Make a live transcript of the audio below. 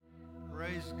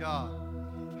Praise God.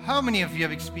 How many of you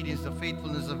have experienced the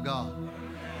faithfulness of God?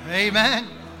 Amen.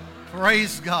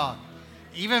 Praise God.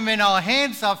 Even when our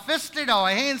hands are fisted, our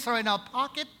hands are in our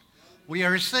pocket, we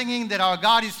are singing that our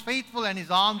God is faithful and His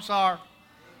arms are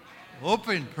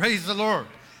open. Praise the Lord.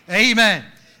 Amen.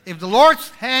 If the Lord's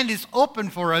hand is open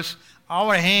for us,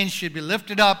 our hands should be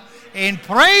lifted up in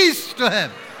praise to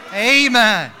Him.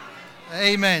 Amen.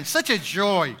 Amen. Such a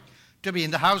joy to be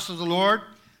in the house of the Lord.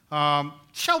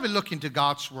 Shall we look into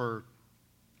God's Word?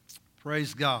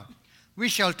 Praise God. We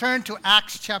shall turn to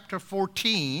Acts chapter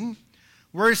 14,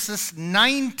 verses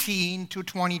 19 to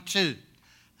 22.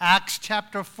 Acts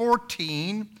chapter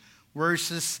 14,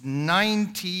 verses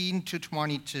 19 to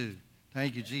 22.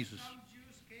 Thank you, Jesus. Some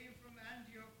Jews came from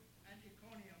Antioch and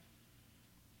Iconium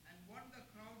and won the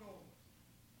crowd over.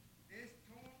 They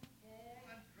stoned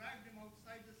Paul and dragged him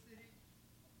outside the city,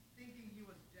 thinking he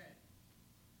was dead.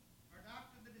 But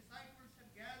after the disciples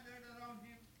had gathered around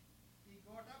him, he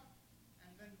got up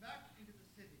and went back into the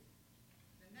city.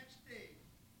 The next day,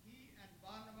 he and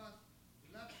Barnabas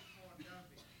left for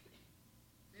Derbe.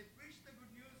 They preached the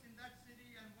good news in that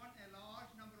city and won a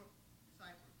large number of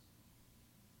disciples.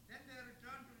 Then they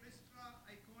returned to Lystra,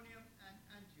 Iconium, and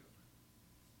Antioch,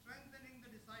 strengthening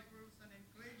the disciples and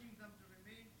encouraging them to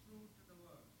remain true to the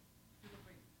word, to the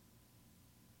faith.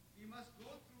 We must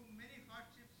go through many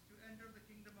hardships to enter the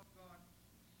kingdom of God,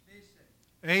 they said.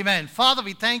 Amen. Father,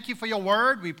 we thank you for your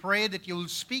word. We pray that you will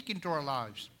speak into our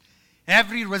lives.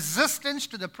 Every resistance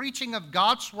to the preaching of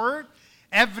God's word,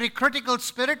 every critical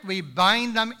spirit, we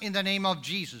bind them in the name of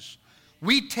Jesus.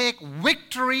 We take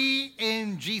victory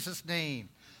in Jesus' name.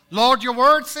 Lord, your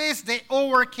word says they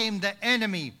overcame the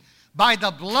enemy by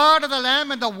the blood of the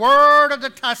Lamb and the word of the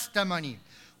testimony.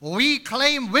 We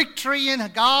claim victory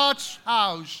in God's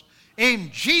house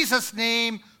in Jesus'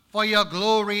 name for your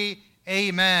glory.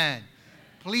 Amen.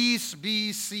 Please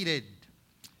be seated.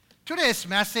 Today's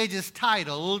message is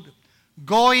titled,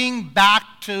 Going Back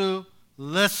to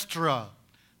Lystra.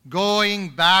 Going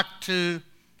back to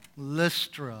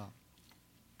Lystra.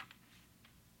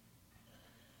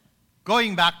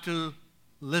 Going back to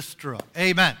Lystra.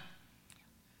 Amen.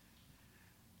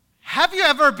 Have you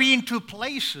ever been to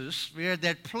places where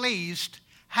that place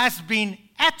has been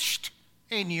etched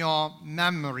in your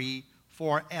memory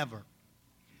forever?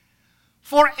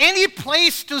 For any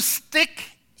place to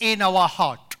stick in our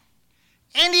heart,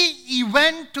 any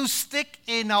event to stick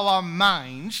in our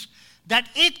minds, that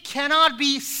it cannot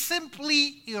be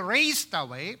simply erased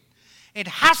away, it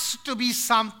has to be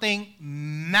something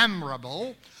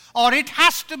memorable, or it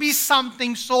has to be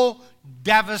something so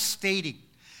devastating.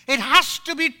 It has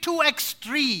to be two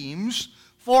extremes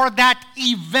for that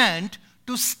event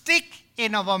to stick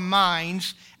in our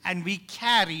minds and we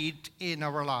carry it in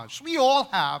our lives. We all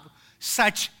have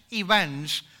such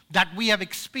events that we have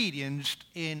experienced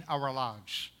in our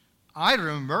lives. I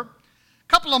remember a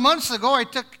couple of months ago, I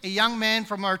took a young man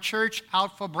from our church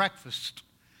out for breakfast.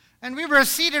 And we were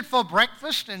seated for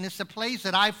breakfast, and it's a place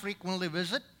that I frequently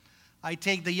visit. I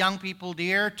take the young people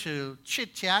there to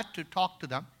chit-chat, to talk to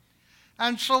them.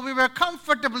 And so we were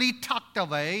comfortably tucked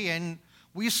away, and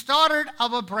we started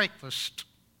our breakfast.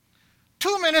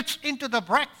 2 minutes into the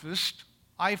breakfast,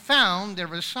 I found there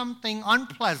was something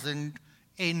unpleasant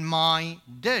in my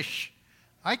dish.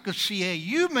 I could see a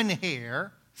human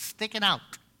hair sticking out.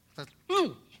 I said,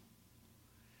 "Ooh."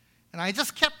 And I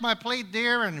just kept my plate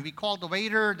there, and we called the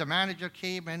waiter. The manager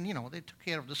came, and, they took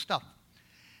care of the stuff.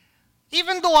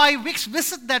 Even though I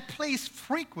visit that place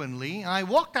frequently, I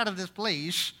walked out of this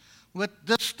place with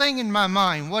this thing in my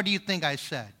mind. What do you think I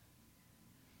said?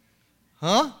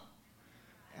 Huh?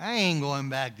 I ain't going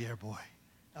back there, boy.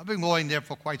 I've been going there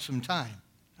for quite some time,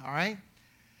 all right?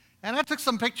 And I took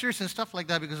some pictures and stuff like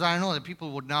that because I know that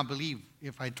people would not believe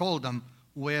if I told them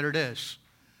where it is.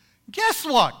 Guess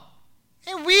what?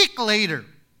 A week later,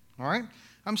 all right,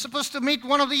 I'm supposed to meet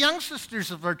one of the young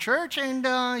sisters of our church,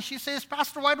 and she says,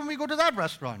 "Pastor, why don't we go to that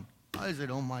restaurant?" I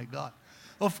said, "Oh, my God.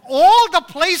 Of all the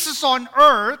places on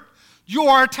earth, you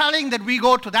are telling that we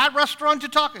go to that restaurant to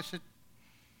talk?" I said,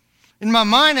 in my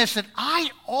mind, I said, I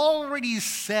already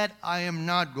said I am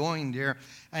not going there,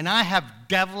 and I have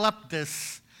developed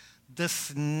this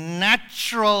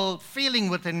natural feeling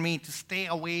within me to stay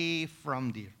away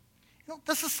from there.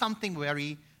 This is something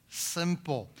very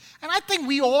simple. And I think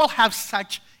we all have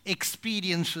such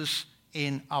experiences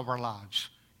in our lives.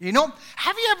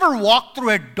 Have you ever walked through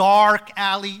a dark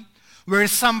alley where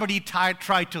somebody tried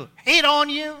to hit on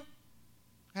you?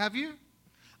 Have you?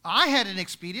 I had an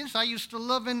experience. I used to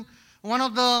live in one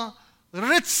of the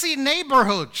ritzy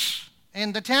neighborhoods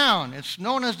in the town. It's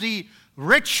known as the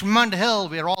Richmond Hill,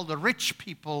 where all the rich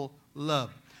people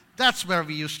live. That's where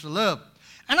we used to live.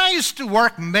 And I used to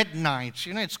work midnights.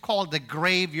 It's called the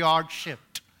graveyard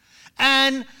shift.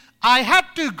 And I had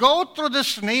to go through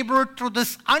this neighborhood, through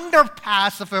this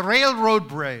underpass of a railroad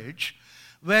bridge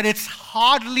where it's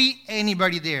hardly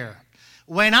anybody there.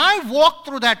 When I walked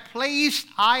through that place,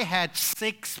 I had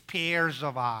 6 pairs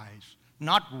of eyes,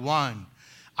 not one.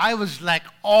 I was like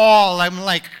I'm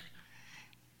like,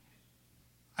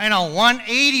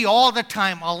 180 all the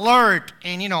time, alert.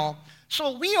 And,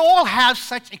 so we all have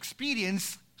such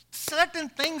experience, certain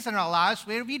things in our lives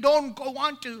where we don't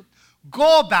want to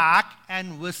go back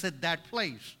and visit that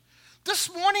place.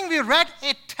 This morning we read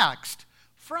a text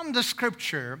from the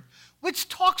scripture which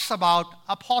talks about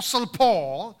Apostle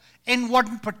Paul in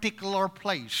one particular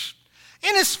place.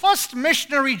 In his first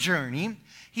missionary journey,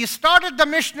 he started the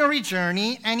missionary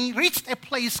journey and he reached a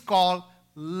place called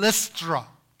Lystra.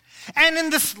 And in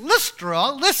this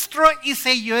Lystra is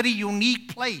a very unique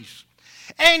place.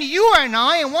 And you and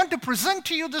I want to present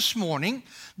to you this morning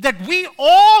that we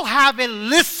all have a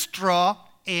Lystra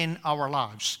in our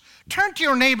lives. Turn to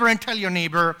your neighbor and tell your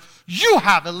neighbor, you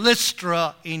have a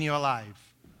Lystra in your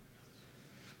life.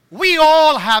 We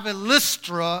all have a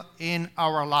Lystra in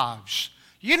our lives.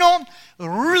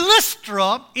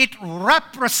 Lystra, it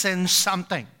represents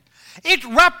something.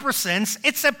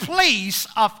 It's a place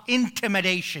of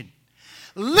intimidation.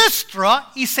 Lystra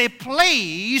is a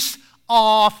place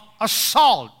of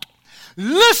assault.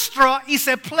 Lystra is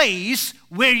a place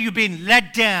where you've been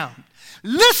let down.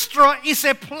 Lystra is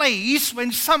a place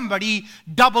when somebody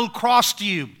double-crossed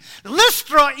you.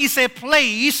 Lystra is a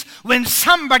place when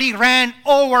somebody ran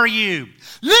over you.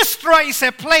 Lystra is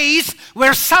a place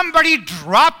where somebody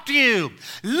dropped you.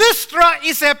 Lystra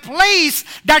is a place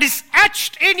that is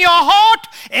etched in your heart,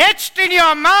 etched in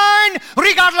your mind.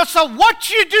 Regardless of what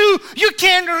you do, you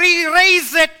can't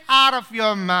erase it out of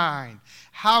your mind.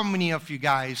 How many of you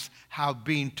guys have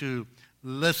been to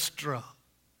Lystra?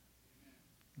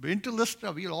 Been to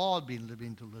Lystra? We've all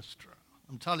been to Lystra.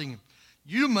 I'm telling you,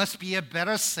 you must be a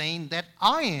better saint than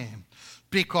I am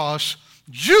because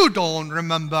you don't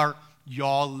remember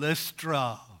your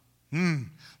Lystra.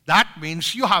 That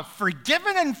means you have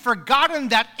forgiven and forgotten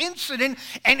that incident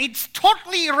and it's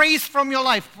totally erased from your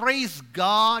life. Praise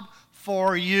God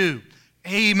for you.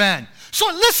 Amen. So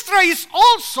Lystra is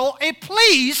also a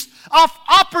place of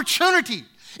opportunity.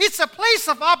 It's a place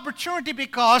of opportunity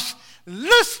because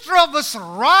Lystra was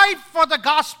ripe for the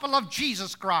gospel of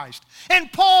Jesus Christ.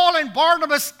 And Paul and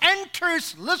Barnabas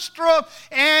enters Lystra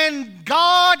and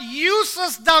God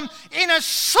uses them in a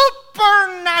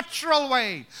supernatural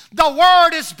way. The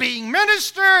word is being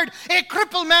ministered. A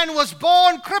crippled man was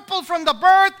born, crippled from the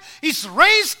birth. He's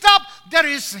raised up. There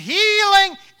is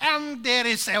healing and there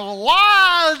is a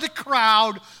wild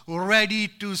crowd ready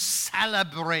to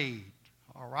celebrate.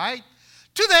 All right?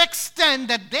 To the extent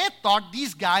that they thought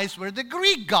these guys were the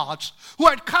Greek gods who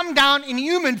had come down in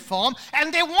human form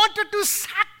and they wanted to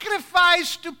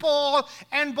sacrifice to Paul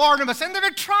and Barnabas. And they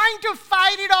were trying to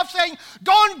fight it off saying,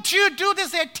 don't you do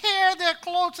this. They tear their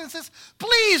clothes and says,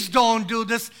 please don't do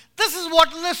this. This is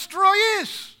what Lystra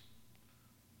is.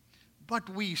 But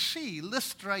we see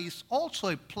Lystra is also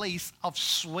a place of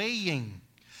swaying.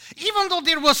 Even though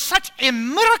there was such a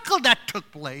miracle that took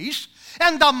place,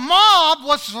 and the mob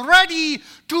was ready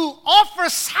to offer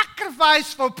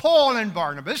sacrifice for Paul and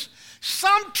Barnabas,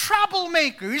 some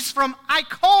troublemakers from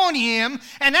Iconium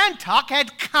and Antioch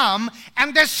had come,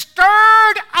 and they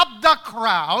stirred up the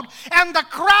crowd, and the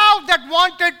crowd that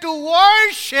wanted to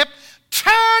worship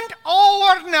turned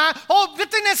over now.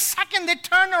 Within a second they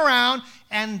turned around,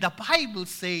 and the Bible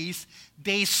says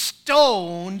they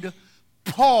stoned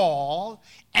Paul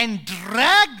and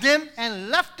dragged him and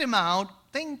left him out,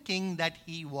 thinking that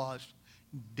he was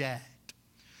dead.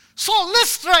 So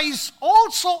Lystra is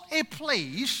also a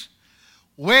place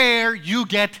where you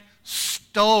get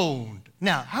stoned.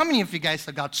 Now, how many of you guys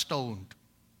have got stoned?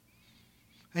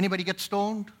 Anybody get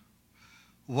stoned?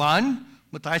 One.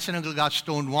 Matthias and Uncle got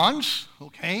stoned once.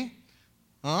 Okay.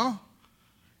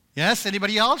 Yes,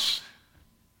 anybody else?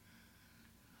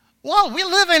 Well, we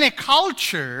live in a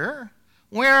culture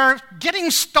where getting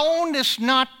stoned is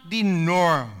not the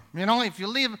norm. If you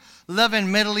live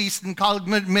in Middle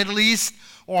East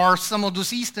or some of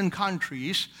those Eastern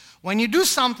countries, when you do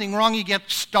something wrong, you get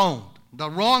stoned. The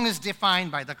wrong is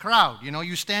defined by the crowd.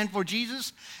 You stand for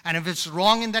Jesus, and if it's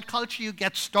wrong in that culture, you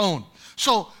get stoned.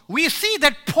 So we see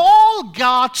that Paul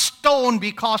got stoned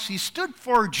because he stood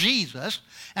for Jesus,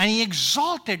 and he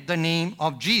exalted the name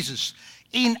of Jesus.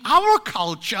 In our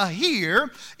culture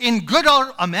here, in good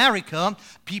old America,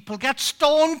 people get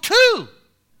stoned too.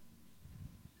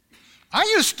 I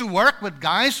used to work with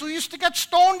guys who used to get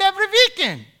stoned every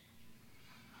weekend.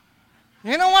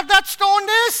 You know what that stone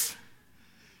is?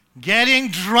 Getting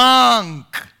drunk.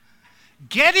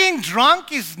 Getting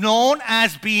drunk is known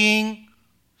as being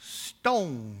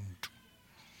stoned.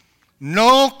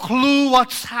 No clue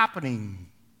what's happening.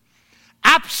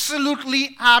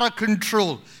 Absolutely out of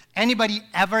control. Anybody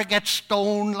ever get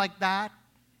stoned like that?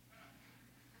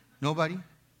 Nobody?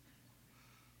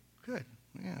 Good.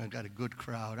 Yeah, I got a good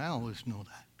crowd. I always know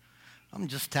that. I'm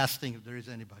just testing if there is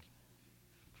anybody.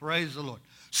 Praise the Lord.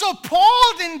 So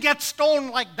Paul didn't get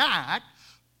stoned like that.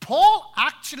 Paul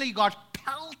actually got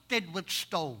pelted with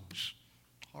stones.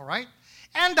 All right?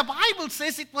 And the Bible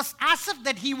says it was as if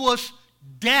that he was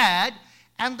dead,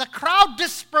 and the crowd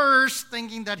dispersed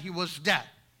thinking that he was dead.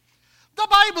 The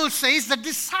Bible says the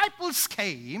disciples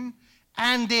came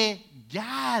and they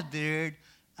gathered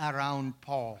around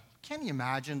Paul. Can you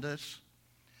imagine this?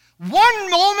 One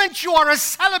moment you are a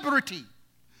celebrity.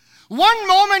 One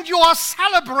moment you are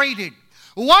celebrated.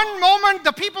 One moment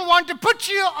the people want to put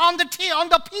you on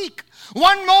the peak.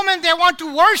 One moment they want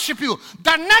to worship you.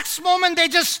 The next moment they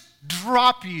just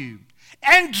drop you.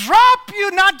 And drop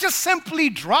you, not just simply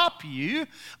drop you,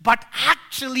 but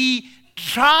actually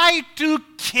try to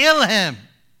kill him.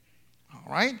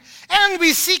 All right? And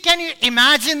we see, can you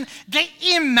imagine the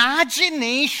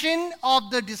imagination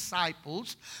of the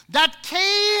disciples that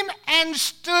came and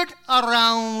stood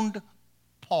around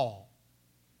Paul?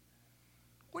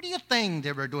 What do you think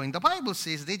they were doing? The Bible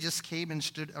says they just came and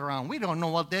stood around. We don't know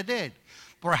what they did.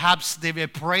 Perhaps they were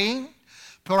praying.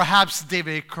 Perhaps they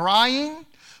were crying.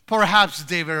 Perhaps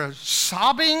they were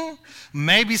sobbing.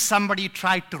 Maybe somebody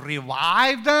tried to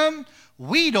revive them.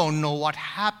 We don't know what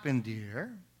happened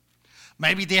here.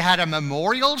 Maybe they had a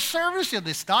memorial service.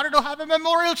 They started to have a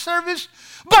memorial service.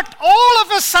 But all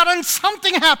of a sudden,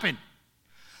 something happened.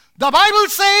 The Bible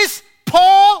says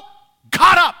Paul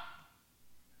got up.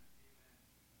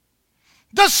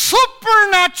 The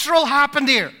supernatural happened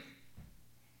here.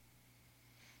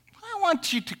 I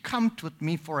want you to come with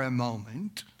me for a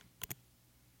moment.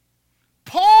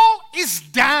 Paul is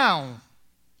down.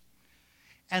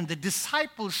 And the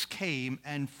disciples came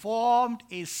and formed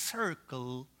a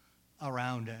circle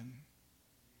around him.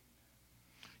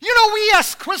 You know, we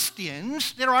as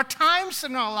Christians, there are times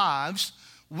in our lives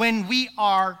when we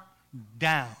are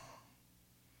down.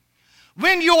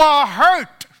 When you are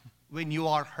hurt, when you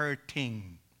are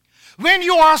hurting. When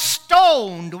you are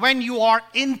stoned, when you are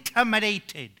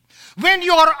intimidated. When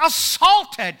you are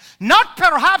assaulted, not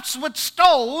perhaps with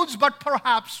stones, but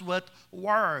perhaps with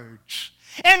words.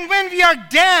 And when we are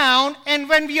down and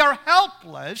when we are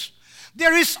helpless,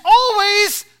 there is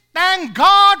always, thank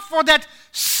God for that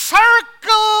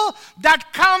circle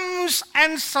that comes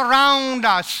and surrounds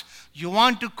us. You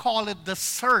want to call it the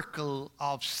circle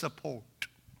of support.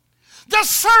 The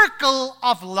circle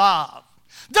of love.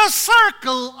 The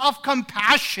circle of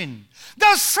compassion.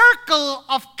 The circle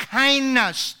of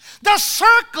kindness. The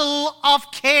circle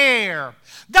of care.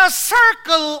 The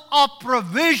circle of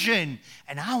provision.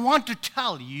 And I want to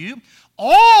tell you,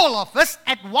 all of us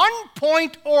at one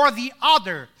point or the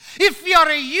other, if we are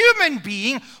a human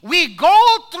being, we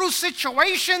go through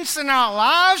situations in our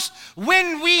lives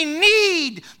when we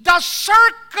need the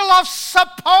circle of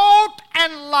support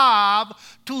and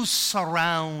love to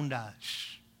surround us.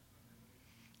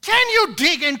 Can you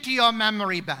dig into your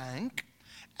memory bank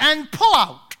and pull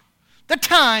out the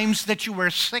times that you were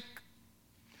sick?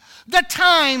 The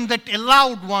time that a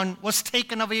loved one was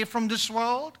taken away from this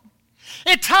world?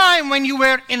 A time when you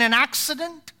were in an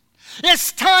accident? A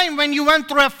time when you went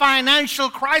through a financial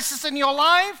crisis in your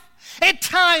life? A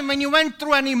time when you went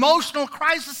through an emotional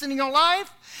crisis in your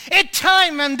life? A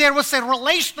time when there was a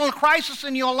relational crisis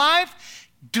in your life?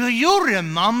 Do you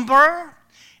remember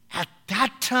at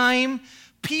that time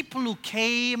people who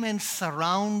came and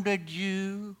surrounded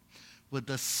you with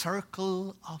the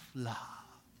circle of love?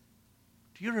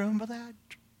 Do you remember that?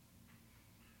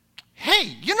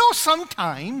 Hey, you know,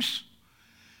 sometimes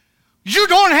you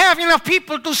don't have enough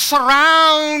people to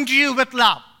surround you with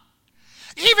love.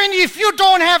 Even if you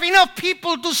don't have enough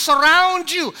people to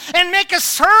surround you and make a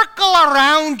circle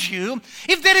around you,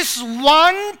 if there is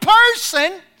one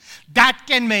person, that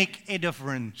can make a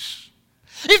difference.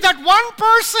 If that one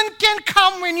person can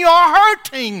come when you are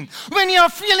hurting, when you are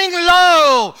feeling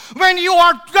low, when you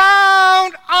are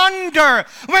down under,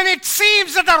 when it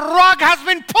seems that the rug has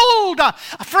been pulled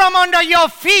from under your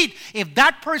feet, if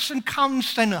that person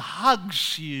comes and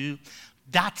hugs you,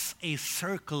 that's a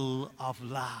circle of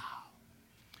love.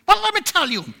 But let me tell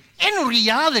you, in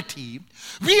reality,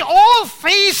 we all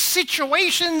face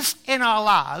situations in our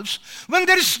lives when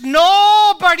there is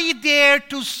nobody there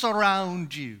to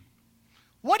surround you.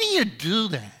 What do you do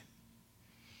then?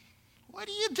 What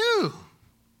do you do?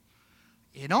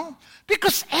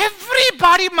 because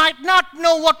everybody might not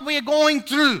know what we're going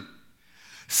through.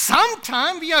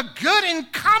 Sometimes we are good in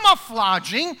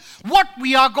camouflaging what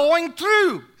we are going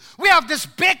through. We have this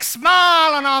big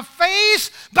smile on our face,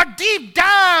 but deep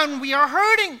down we are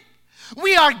hurting.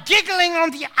 We are giggling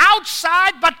on the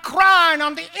outside, but crying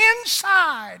on the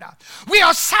inside. We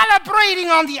are celebrating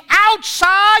on the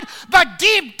outside, but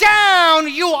deep down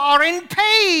you are in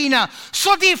pain.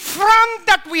 So the front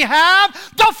that we have,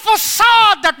 the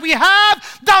facade that we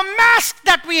have, the mask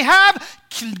that we have,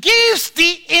 gives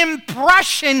the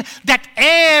impression that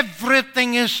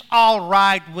everything is all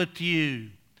right with you.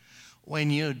 When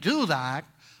you do that,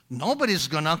 nobody's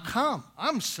going to come.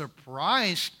 I'm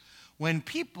surprised when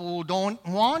people don't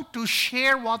want to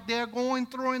share what they're going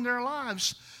through in their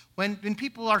lives. When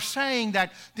people are saying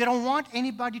that they don't want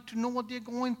anybody to know what they're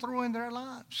going through in their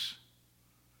lives.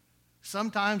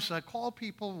 Sometimes I call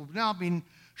people who've now been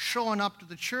showing up to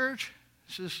the church.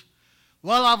 Says,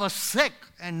 well, I was sick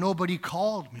and nobody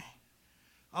called me.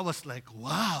 I was like,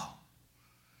 wow.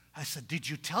 I said, did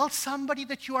you tell somebody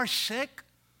that you are sick?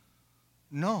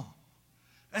 No.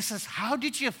 I says, how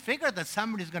did you figure that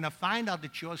somebody's going to find out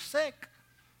that you're sick?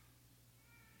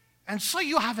 And so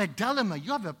you have a dilemma,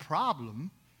 you have a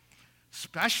problem,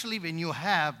 especially when you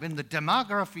have, in the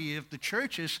demography of the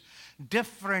churches,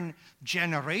 different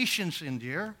generations in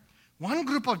there. One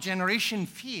group of generation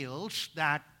feels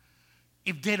that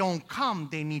if they don't come,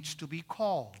 they need to be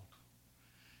called.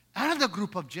 Another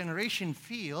group of generation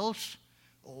feels,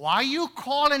 why are you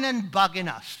calling and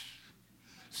bugging us?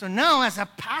 So now as a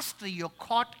pastor, you're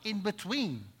caught in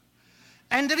between.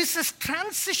 And there is this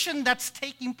transition that's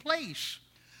taking place.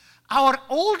 Our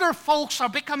older folks are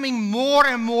becoming more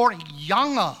and more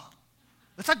younger.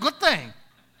 That's a good thing.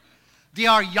 They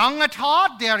are young at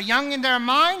heart, they are young in their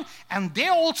mind, and they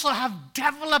also have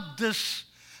developed this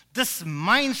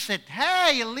mindset,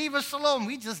 hey, leave us alone,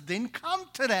 we just didn't come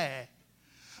today.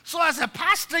 So as a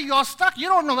pastor, you're stuck. You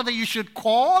don't know whether you should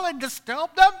call and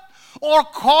disturb them or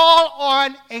call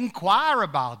and inquire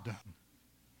about them.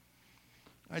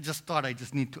 I just thought I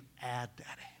just need to add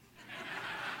that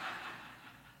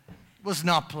in. It was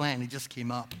not planned, it just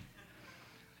came up.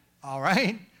 All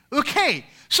right? Okay,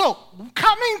 so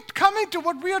coming to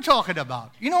what we are talking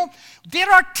about.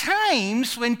 There are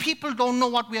times when people don't know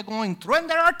what we are going through, and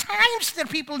there are times that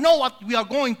people know what we are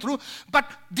going through, but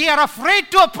they are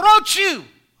afraid to approach you.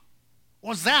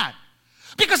 What's that?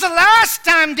 Because the last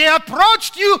time they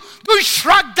approached you, you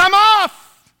shrugged them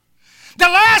off. The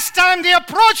last time they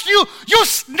approached you, you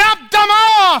snapped them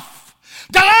off.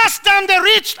 The last time they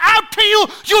reached out to you,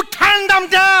 you turned them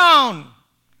down.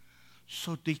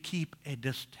 So they keep a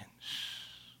distance.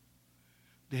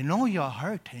 They know you're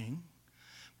hurting,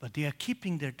 but they are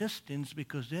keeping their distance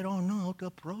because they don't know how to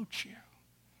approach you.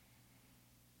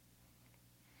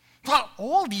 Well,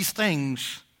 all these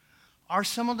things are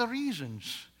some of the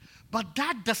reasons. But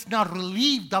that does not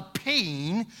relieve the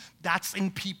pain that's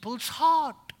in people's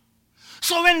heart.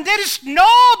 So when there is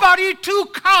nobody to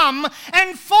come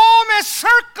and form a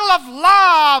circle of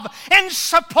love and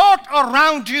support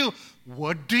around you,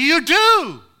 what do?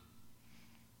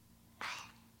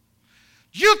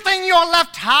 You think you're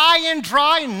left high and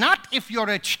dry? Not if you're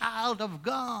a child of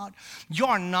God.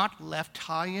 You're not left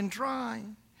high and dry.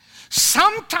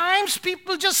 Sometimes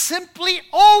people just simply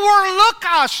overlook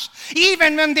us.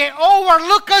 Even when they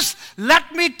overlook us,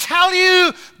 let me tell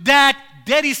you that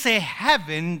there is a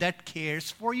heaven that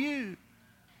cares for you.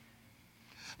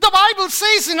 The Bible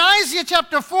says in Isaiah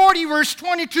chapter 40, verse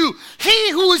 22,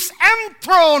 he who is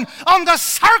enthroned on the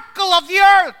circle of the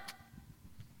earth.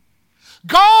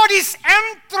 God is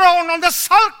enthroned on the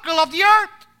circle of the earth.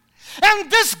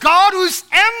 And this God who is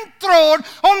enthroned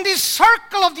on the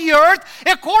circle of the earth,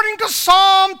 according to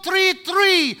Psalm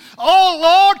 3:3, O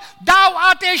Lord, thou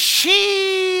art a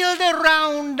shield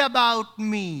round about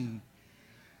me.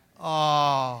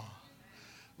 Oh,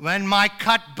 when my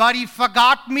cut buddy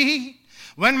forgot me,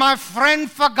 when my friend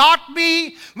forgot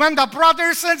me, when the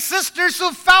brothers and sisters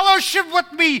who fellowship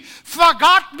with me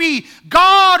forgot me,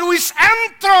 God who is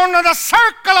enthroned on the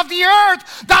circle of the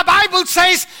earth, the Bible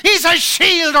says he's a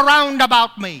shield around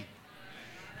about me.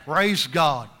 Praise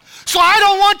God. So I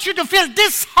don't want you to feel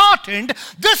disheartened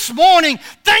this morning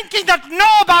thinking that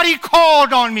nobody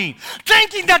called on me,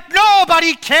 thinking that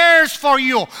nobody cares for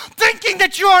you, thinking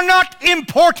that you are not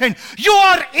important. You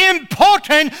are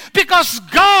important because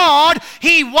God,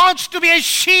 He wants to be a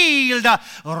shield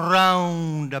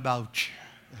round about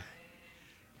you.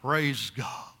 Praise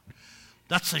God.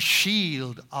 That's a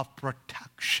shield of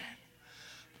protection.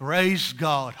 Praise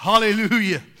God.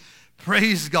 Hallelujah.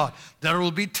 Praise God. There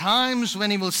will be times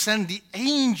when He will send the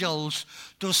angels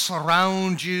to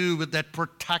surround you with that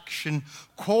protection,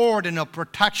 cordon of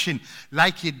protection,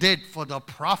 like He did for the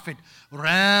prophet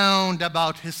round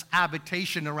about his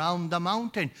habitation around the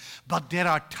mountain. But there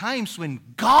are times when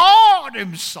God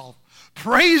Himself,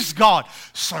 praise God,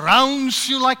 surrounds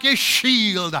you like a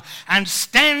shield and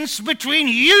stands between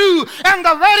you and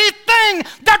the very thing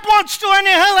that wants to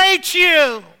annihilate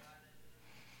you.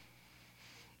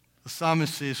 The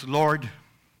psalmist says, Lord,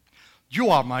 You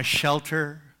are my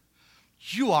shelter.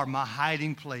 You are my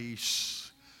hiding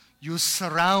place. You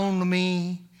surround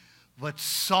me with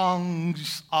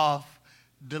songs of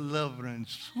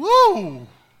deliverance. Woo!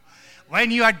 When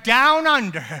you are down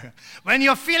under, when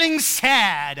you're feeling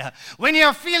sad, when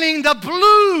you're feeling the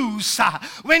blues,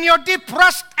 when you're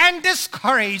depressed and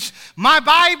discouraged, my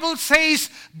Bible says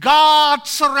God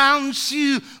surrounds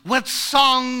you with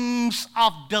songs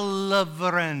of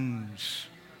deliverance.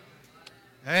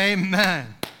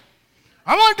 Amen.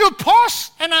 I want to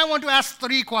pause and I want to ask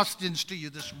 3 questions to you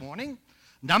this morning.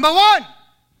 Number 1,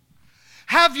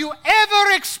 have you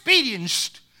ever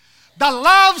experienced the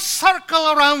love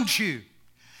circle around you?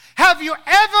 Have you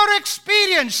ever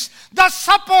experienced the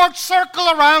support circle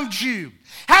around you?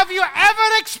 Have you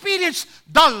ever experienced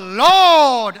the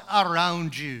Lord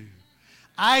around you?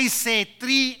 I say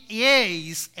 3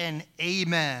 yeas and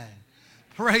amen.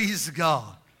 Praise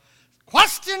God.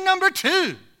 Question number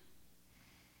 2.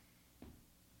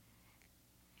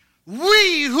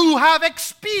 We who have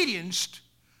experienced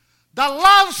the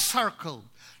love circle,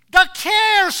 the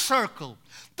care circle,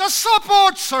 the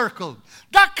support circle,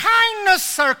 the kindness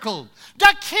circle,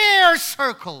 the care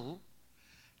circle,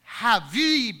 have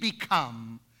we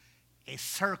become a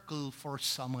circle for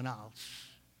someone else?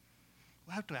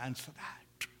 We have to answer that.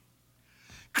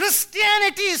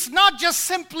 Christianity is not just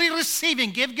simply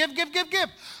receiving. Give.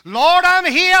 Lord, I'm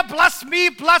here. Bless me,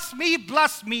 bless me,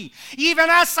 bless me. Even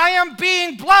as I am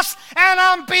being blessed and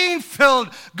I'm being filled,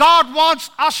 God wants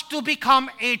us to become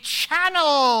a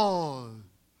channel.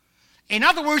 In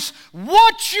other words,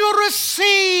 what you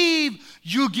receive,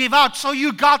 you give out. So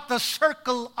you got the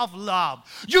circle of love.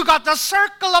 You got the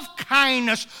circle of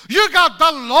kindness. You got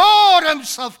the Lord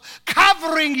Himself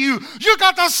covering you. You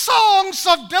got the songs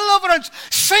of deliverance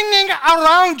singing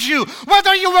around you.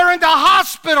 Whether you were in the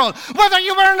hospital, whether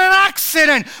you were in an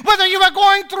accident, whether you were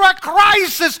going through a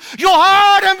crisis, you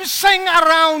heard Him sing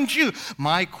around you.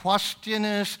 My question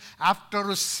is, after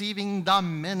receiving the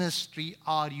ministry,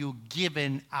 are you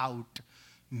giving out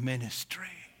ministry?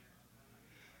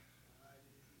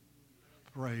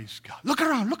 Praise God. Look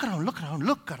around.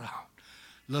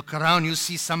 Look around, you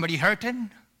see somebody hurting.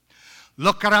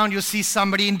 Look around, you see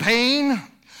somebody in pain.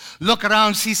 Look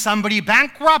around, see somebody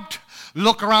bankrupt.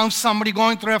 Look around, somebody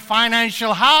going through a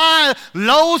financial high,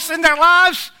 lows in their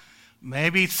lives.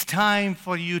 Maybe it's time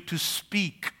for you to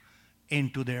speak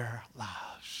into their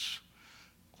lives.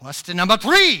 Question number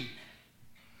 3.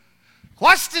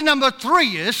 Question number 3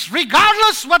 is,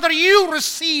 regardless whether you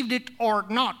received it or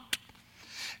not,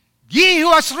 he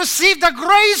who has received the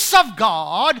grace of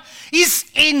God is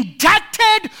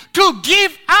indebted to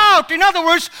give out. In other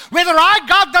words, whether I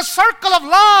got the circle of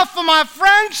love for my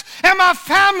friends and my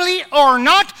family or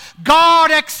not,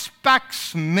 God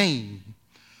expects me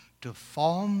to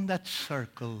form that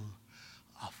circle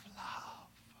of love.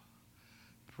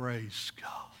 Praise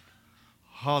God.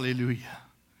 Hallelujah.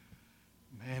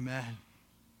 Amen.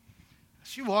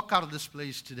 As you walk out of this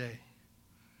place today,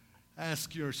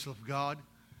 ask yourself, God,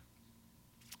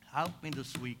 help me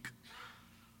this week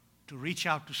to reach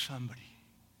out to somebody.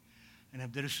 And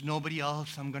if there is nobody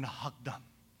else, I'm going to hug them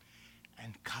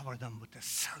and cover them with a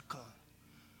circle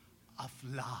of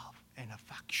love and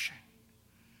affection.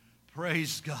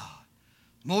 Praise God.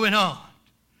 Moving on.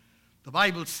 The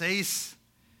Bible says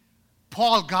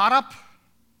Paul got up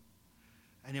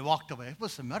and he walked away. It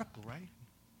was a miracle, right?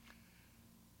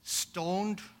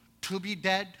 Stoned to be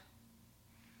dead.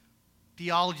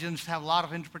 Theologians have a lot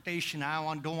of interpretation. I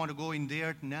don't want to go in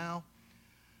there now.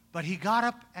 But he got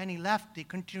up and he left. They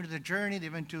continued the journey. They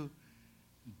went to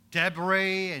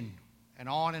Debray and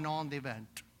on they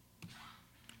went.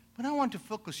 But I want to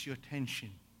focus your attention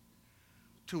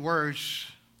to verse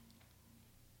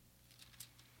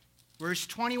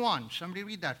 21. Somebody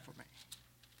read that for me.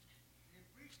 They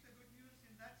preached the good news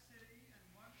in that city and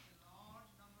won a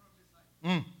large number of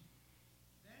disciples.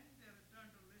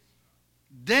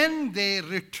 Then they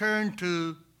returned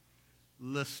to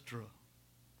Lystra.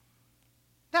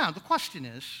 Now, the question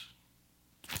is,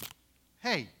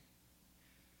 hey,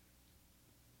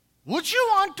 would you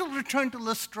want to return to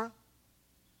Lystra?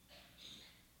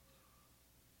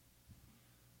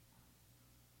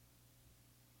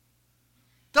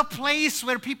 The place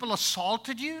where people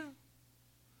assaulted you?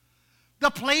 The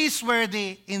place where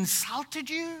they insulted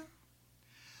you?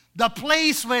 The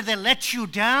place where they let you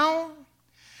down?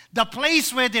 The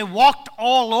place where they walked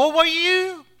all over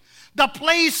you? The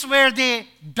place where they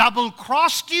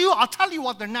double-crossed you? I'll tell you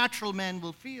what the natural man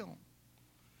will feel.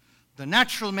 The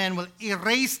natural man will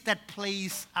erase that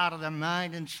place out of their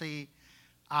mind and say,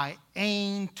 I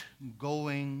ain't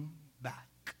going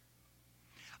back.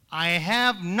 I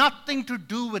have nothing to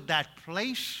do with that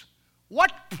place.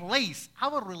 What place?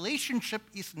 Our relationship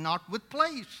is not with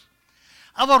place.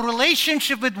 Our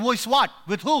relationship with is what?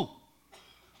 With who?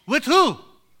 With who?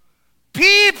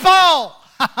 People.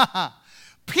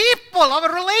 People.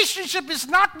 Our relationship is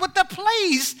not with the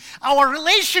place. Our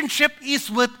relationship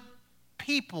is with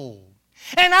people.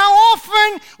 And how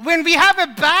often when we have a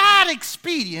bad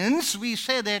experience, we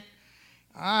say that,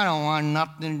 I don't want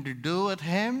nothing to do with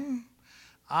him.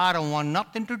 I don't want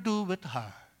nothing to do with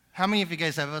her. How many of you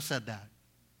guys have ever said that?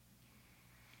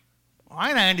 My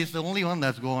hand is the only one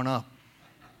that's going up.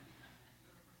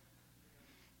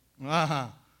 Uh-huh.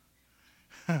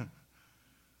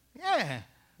 Yeah,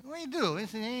 we do. We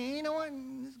say, you know what?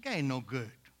 This guy ain't no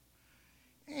good.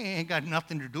 He ain't got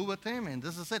nothing to do with him, and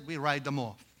this is it. We write them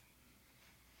off.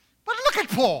 But look at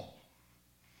Paul.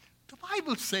 The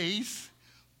Bible says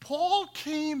Paul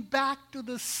came back to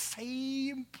the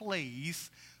same place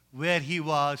where he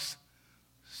was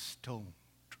stoned.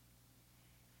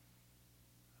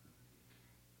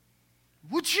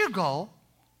 Would you go?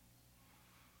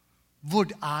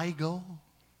 Would I go?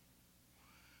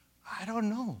 I don't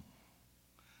know.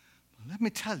 But let me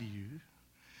tell you,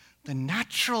 the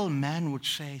natural man would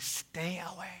say, stay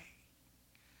away.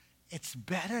 It's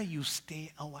better you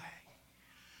stay away.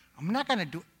 I'm not going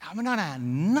to have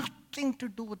nothing to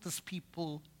do with these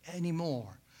people anymore.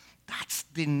 That's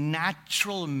the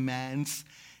natural man's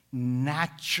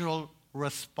natural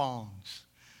response,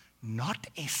 not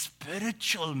a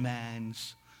spiritual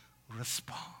man's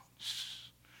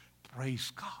response.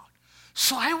 Praise God.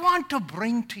 So I want to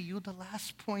bring to you the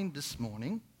last point this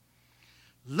morning.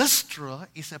 Lystra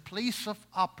is a place of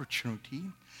opportunity.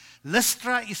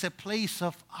 Lystra is a place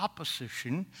of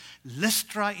opposition.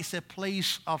 Lystra is a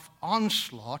place of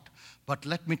onslaught. But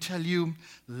let me tell you,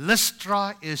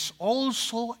 Lystra is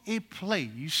also a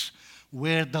place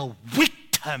where the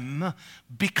victim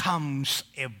becomes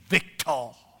a victor.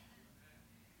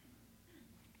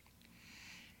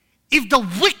 If the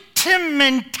victim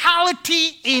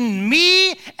mentality in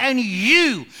me and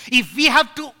you, if we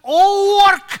have to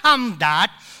overcome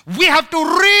that, we have to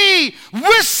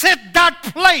revisit that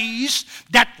place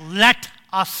that let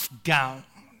us down.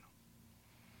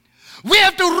 We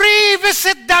have to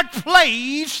revisit that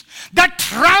place that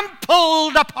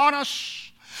trampled upon us.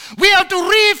 We have to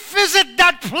revisit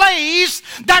that place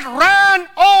that ran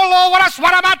all over us.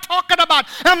 What am I talking about?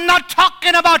 I'm not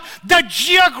talking about the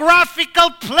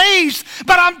geographical place,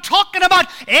 but I'm talking about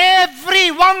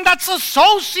everyone that's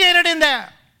associated in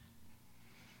there.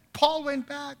 Paul went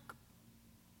back.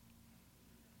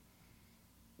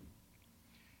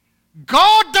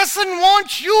 God doesn't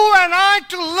want you and I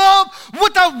to live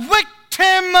with a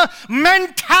victim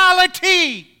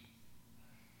mentality.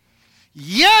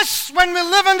 Yes, when we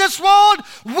live in this world,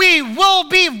 we will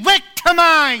be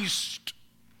victimized.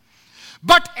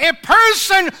 But a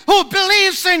person who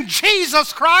believes in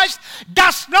Jesus Christ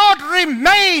does not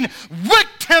remain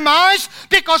victimized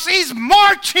because he's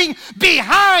marching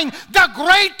behind the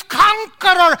great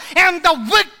conqueror and the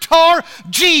victor,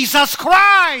 Jesus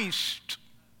Christ.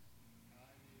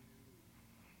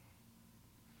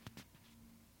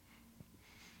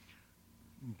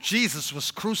 Jesus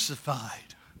was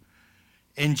crucified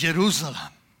in Jerusalem.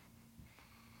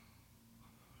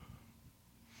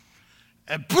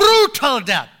 A brutal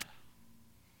death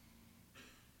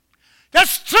that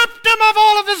stripped him of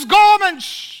all of his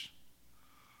garments.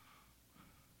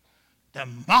 They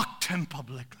mocked him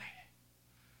publicly.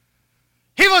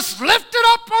 He was lifted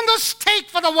up on the stake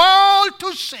for the world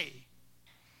to see.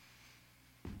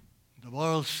 The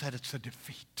world said it's a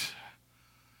defeat.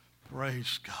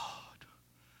 Praise God.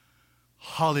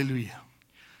 Hallelujah.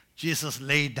 Jesus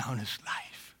laid down his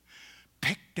life,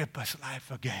 picked up his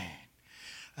life again.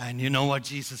 And you know what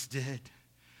Jesus did?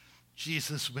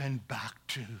 Jesus went back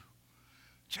to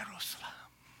Jerusalem.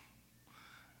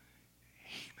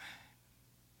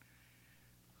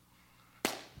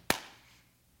 Amen.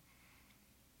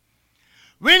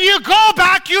 When you go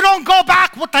back, you don't go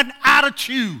back with an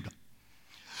attitude.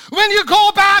 When you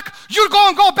go back, you're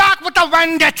going to go back with a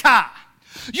vendetta.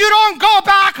 You don't go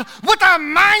back with a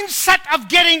mindset of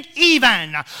getting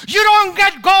even. You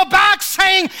don't go back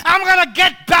saying, I'm going to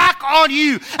get back on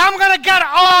you. I'm going to get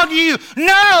on you.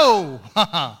 No.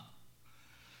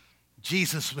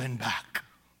 Jesus went back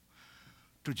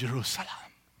to Jerusalem.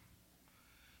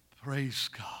 Praise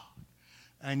God.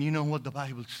 And you know what the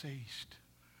Bible says?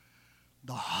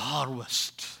 The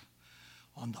harvest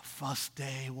on the first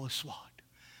day was what?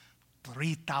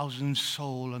 3,000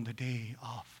 souls on the day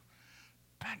of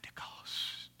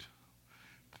Pentecost.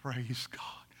 Praise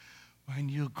God. When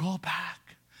you go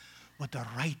back with the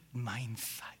right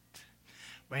mindset,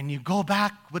 when you go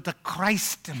back with the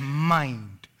Christ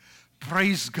mind,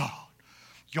 praise God,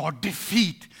 your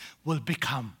defeat will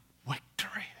become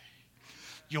victory.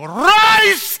 You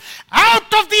rise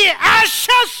out of the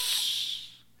ashes.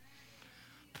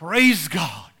 Praise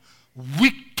God.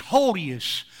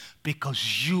 Victorious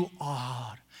because you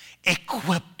are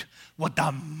equipped with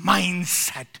the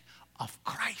mindset of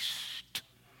Christ.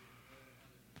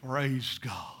 Praise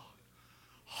God.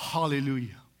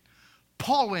 Hallelujah.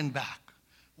 Paul went back.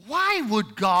 Why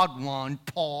would God want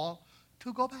Paul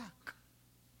to go back?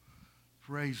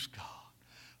 Praise God.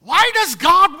 Why does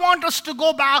God want us to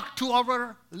go back to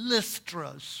our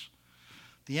Lystras?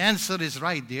 The answer is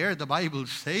right there. The Bible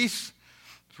says,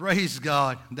 praise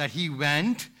God, that he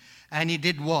went and he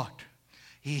did what?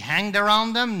 He hanged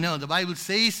around them? No, the Bible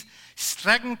says,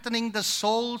 strengthening the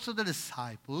souls of the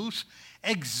disciples,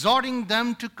 exhorting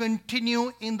them to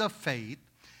continue in the faith,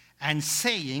 and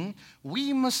saying,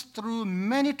 we must through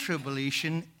many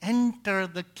tribulation enter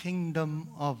the kingdom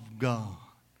of God.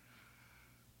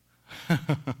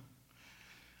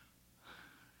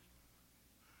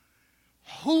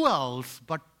 Who else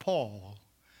but Paul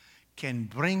can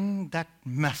bring that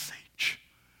message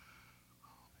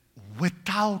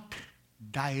without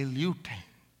diluting?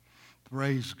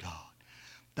 Praise God.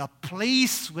 The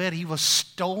place where he was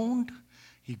stoned,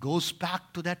 he goes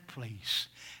back to that place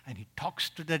and he talks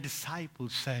to the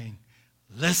disciples saying,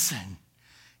 listen,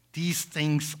 these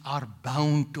things are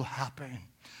bound to happen.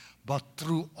 But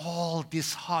through all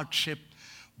this hardship,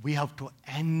 we have to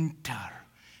enter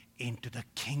into the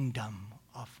kingdom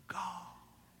of God.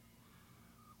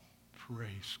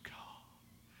 Praise God.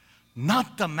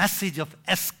 Not the message of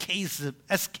escapism,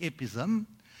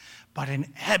 but a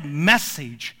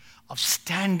message of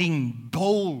standing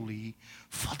boldly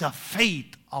for the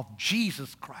faith of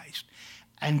Jesus Christ.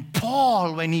 And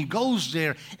Paul, when he goes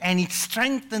there and he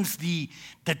strengthens the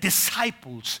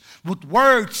disciples with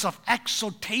words of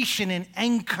exhortation and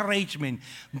encouragement,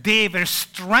 they were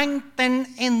strengthened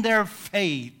in their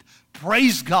faith.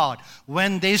 Praise God.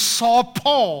 When they saw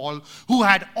Paul, who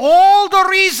had all the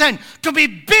reason to be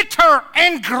bitter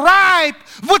and gripe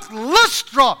with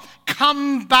Lystra,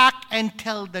 come back and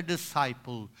tell the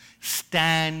disciple,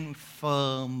 stand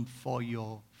firm for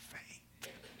your faith.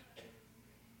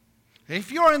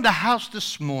 If you're in the house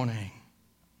this morning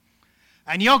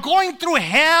and you're going through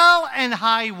hell and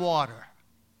high water,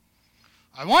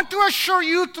 I want to assure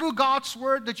you through God's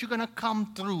word that you're going to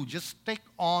come through. Just stick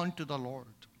on to the Lord.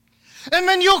 And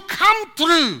when you come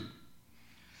through,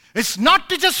 it's not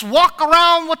to just walk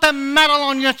around with a medal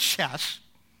on your chest,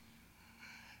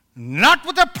 not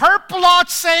with a purple heart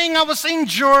saying I was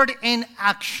injured in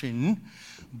action,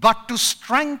 but to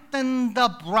strengthen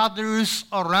the brothers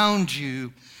around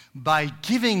you by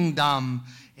giving them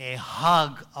a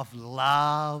hug of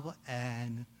love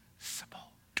and support.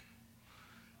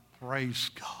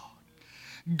 Praise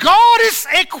God. God is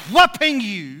equipping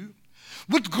you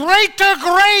with greater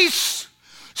grace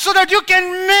so that you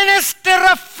can minister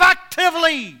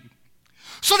effectively.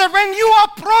 So that when you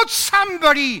approach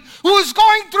somebody who is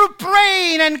going through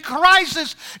pain and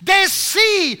crisis, they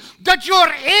see that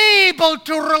you're able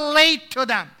to relate to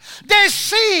them. They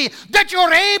see that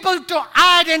you're able to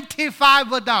identify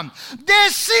with them. They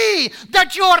see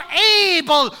that you're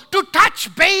able to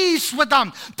touch base with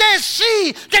them. They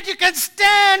see that you can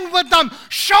stand with them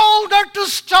shoulder to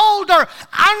shoulder,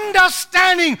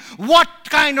 understanding what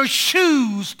kind of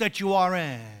shoes that you are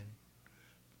in.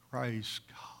 Praise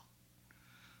God.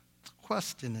 The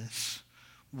question is,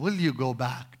 will you go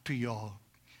back to your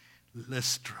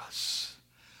Lystras?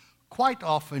 Quite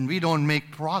often we don't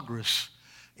make progress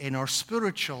in our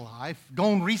spiritual life,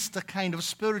 don't reach the kind of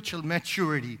spiritual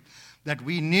maturity that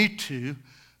we need to,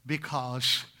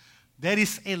 because there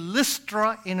is a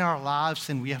Lystra in our lives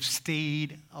and we have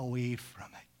stayed away from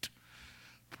it.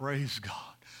 Praise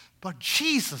God. But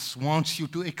Jesus wants you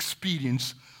to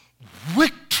experience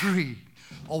victory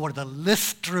over the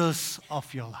Lystras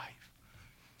of your life.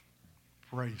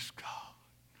 Praise God.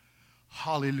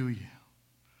 Hallelujah.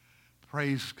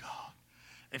 Praise God.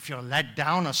 if you're let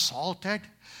down, assaulted,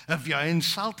 if you're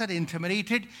insulted,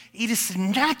 intimidated, it is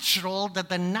natural that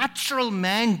the natural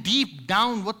man deep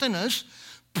down within us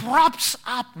props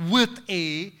up with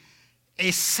a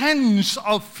sense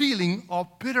of feeling of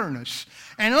bitterness.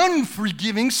 An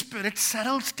unforgiving spirit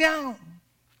settles down.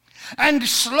 And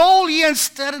slowly and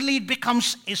steadily it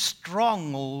becomes a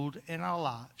stronghold in our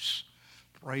lives.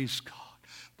 Praise God.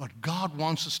 But God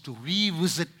wants us to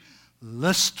revisit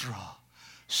Lystra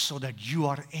so that you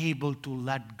are able to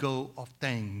let go of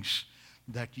things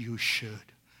that you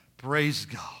should. Praise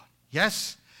God.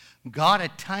 Yes, God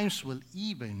at times will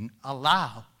even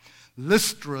allow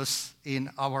Lystras in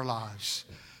our lives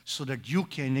so that you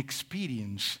can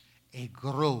experience a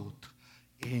growth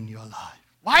in your life.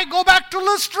 Why go back to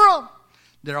Lystra?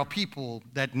 There are people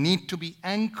that need to be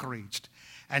encouraged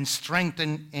and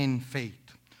strengthened in faith.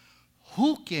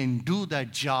 Who can do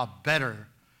that job better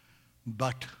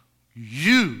but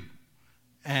you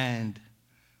and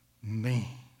me?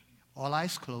 All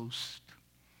eyes closed.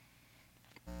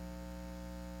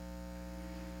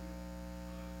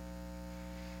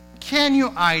 Can you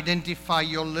identify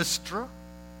your Lystra?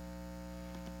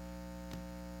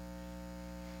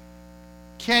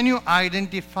 Can you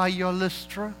identify your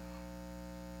Lystra?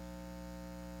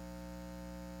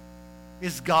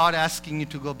 Is God asking you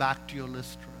to go back to your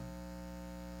Lystra?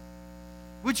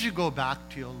 Would you go back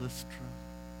to your Lystra?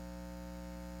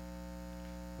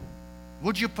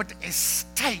 Would you put a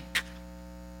stake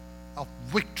of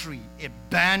victory, a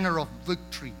banner of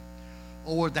victory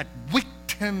over that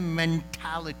victim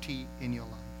mentality in your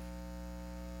life?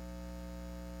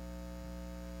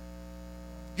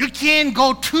 You can't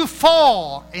go too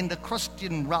far in the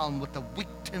Christian realm with a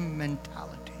victim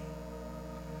mentality.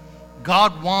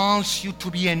 God wants you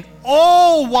to be an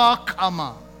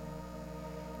overcomer.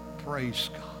 Praise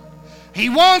God. He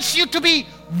wants you to be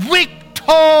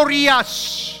victorious.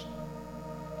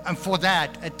 And for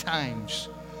that, at times,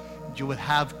 you will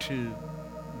have to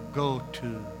go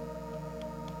to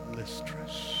Lystra.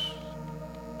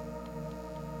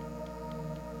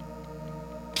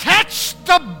 Catch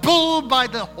the bull by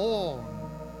the horn.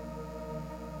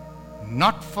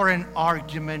 Not for an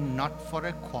argument, not for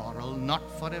a quarrel, not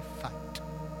for a fight,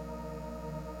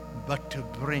 but to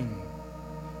bring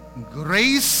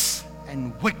grace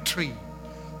and victory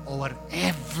over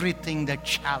everything that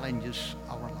challenges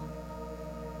our life.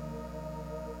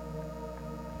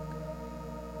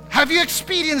 Have you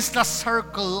experienced the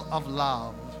circle of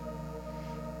love,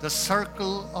 the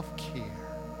circle of care?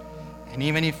 And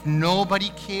even if nobody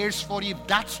cares for you, if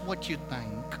that's what you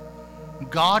think,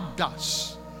 God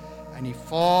does. And He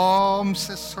forms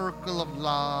a circle of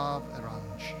love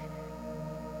around you.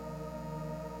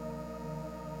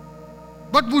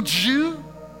 But would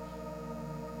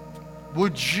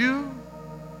you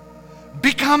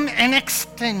become an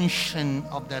extension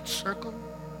of that circle?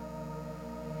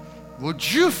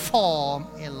 Would you form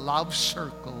a love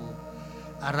circle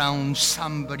around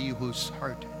somebody who's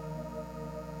hurting?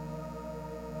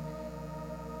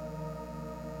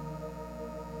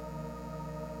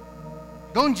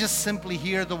 Don't just simply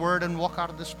hear the word and walk out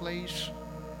of this place.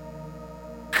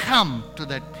 Come to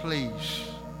that place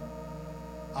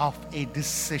of a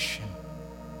decision.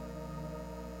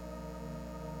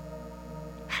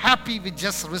 Happy with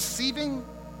just receiving?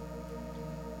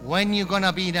 When you're going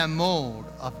to be in a mode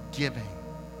of giving?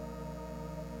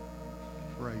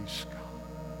 Praise God.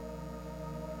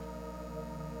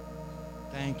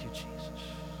 Thank you, Jesus.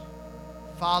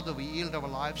 Father, we yield our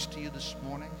lives to you this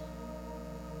morning.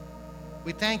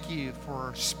 We thank you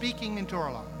for speaking into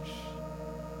our lives.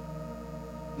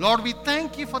 Lord, we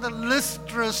thank you for the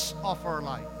Lystras of our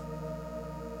life.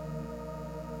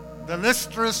 The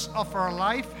Lystras of our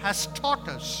life has taught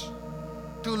us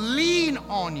to lean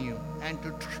on you and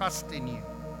to trust in you.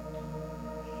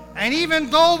 And even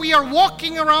though we are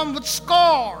walking around with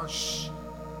scars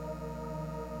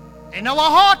in our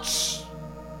hearts,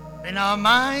 in our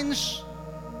minds,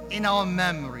 in our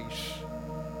memories,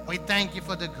 we thank you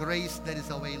for the grace that is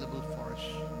available for us,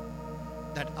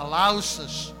 that allows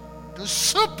us to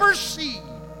supersede,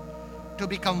 to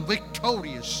become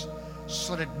victorious,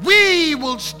 so that we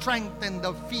will strengthen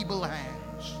the feeble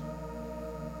hands.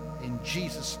 In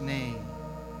Jesus' name.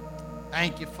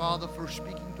 Thank you, Father, for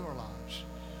speaking to our lives.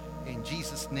 In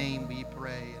Jesus' name we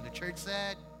pray. And the church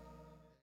said,